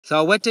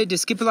Salvete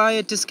discipulae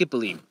et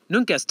discipuli,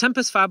 nunc est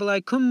Tempus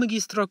Fabulae cum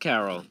Magister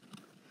Carroll.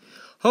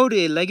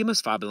 Hodie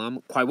legimus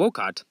fabulam, quae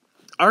vocat,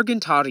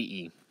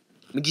 Argentarii,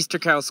 Magister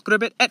Carroll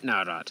scribit et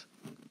narrat.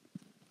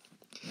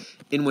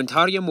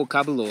 Inventarium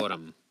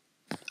vocabulorum.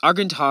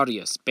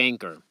 Argentarius,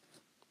 banker.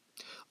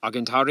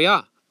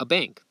 Argentaria, a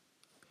bank.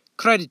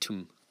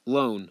 Creditum,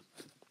 loan.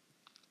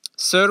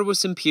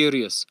 Servus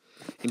imperius,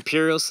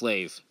 imperial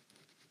slave.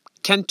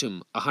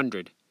 Centum,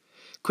 100.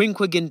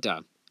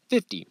 Quinquaginta,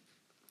 50.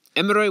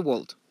 Emere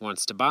volt,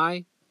 wants to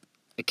buy.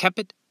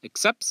 Accepit,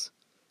 accepts.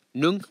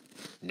 Nunc,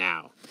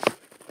 now.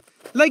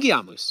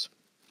 Legiamus.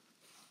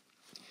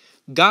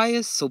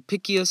 Gaius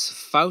Sulpicius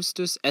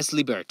Faustus est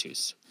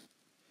libertus.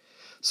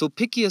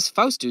 Sulpicius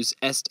Faustus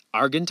est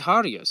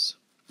Argentarius.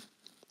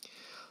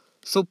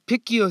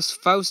 Sulpicius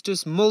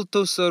Faustus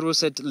multo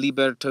servus et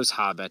libertos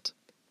habet.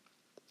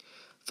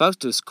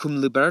 Faustus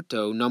cum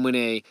liberto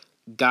nomine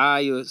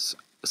Gaius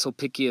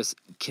Sulpicius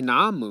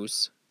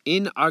Cinamus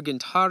in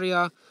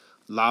Argentaria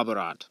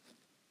laborat.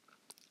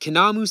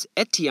 Cinamus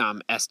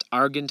etiam est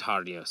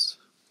Argentarius.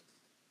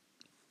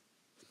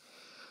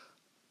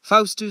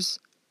 Faustus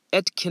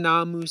et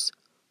Cinamus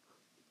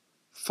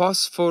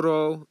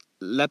phosphoro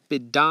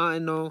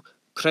lepidano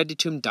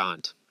creditum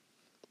dant.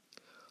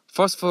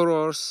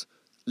 Phosphoros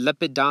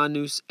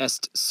lepidanus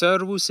est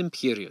servus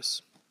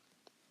imperius.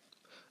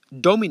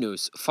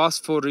 Dominus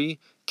phosphori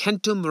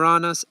centum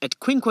ranas et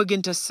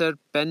quinquaginta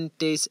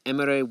serpentes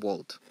emere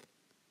volt.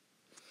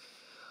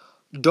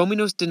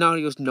 Dominus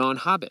denarius non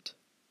habet.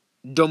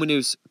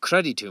 Dominus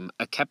creditum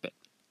accepit.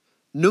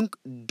 Nunc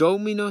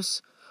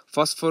dominus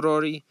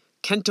phosphorori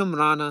centum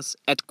ranas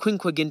et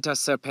quinquaginta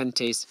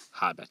serpentes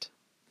habet.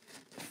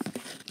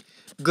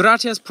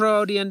 Gratias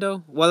pro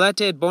audiendo,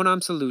 valete et bonam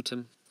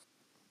salutem.